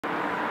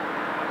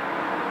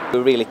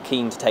We're really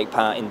keen to take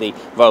part in the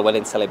royal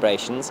wedding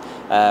celebrations.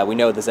 We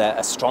know there's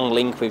a strong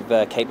link with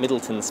Kate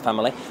Middleton's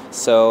family,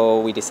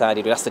 so we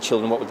decided we'd ask the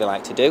children what would they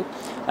like to do,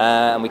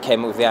 and we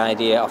came up with the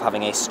idea of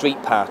having a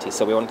street party.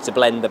 So we wanted to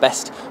blend the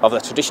best of the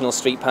traditional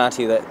street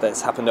party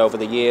that's happened over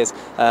the years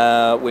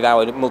with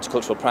our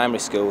multicultural primary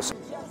schools.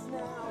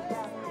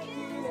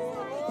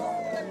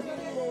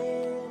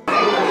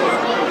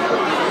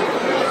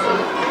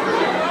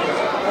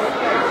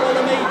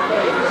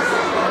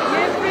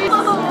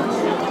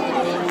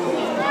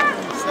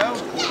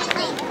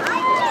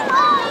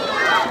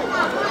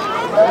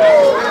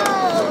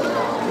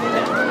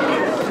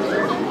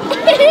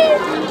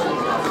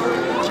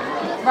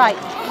 Right.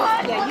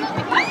 Yeah, you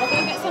pick that. We're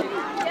going to get some.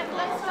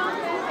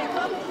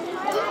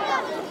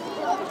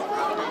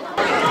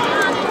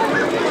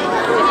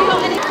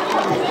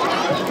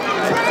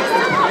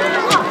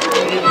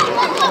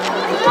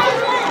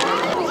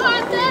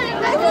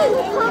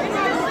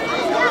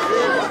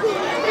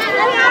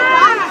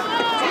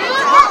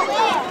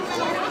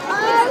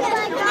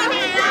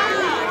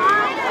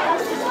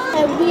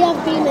 We have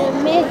been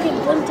making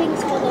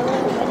buntings for the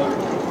royal wedding.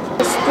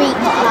 The street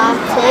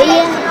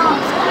party.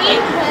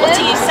 What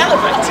are you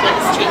celebrating at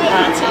the street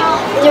party?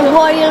 The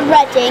royal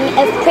wedding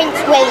of Prince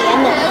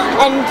William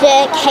and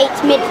Kate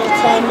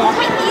Middleton.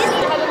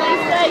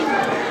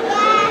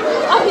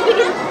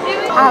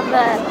 Have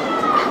a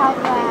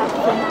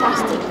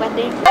fantastic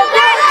wedding.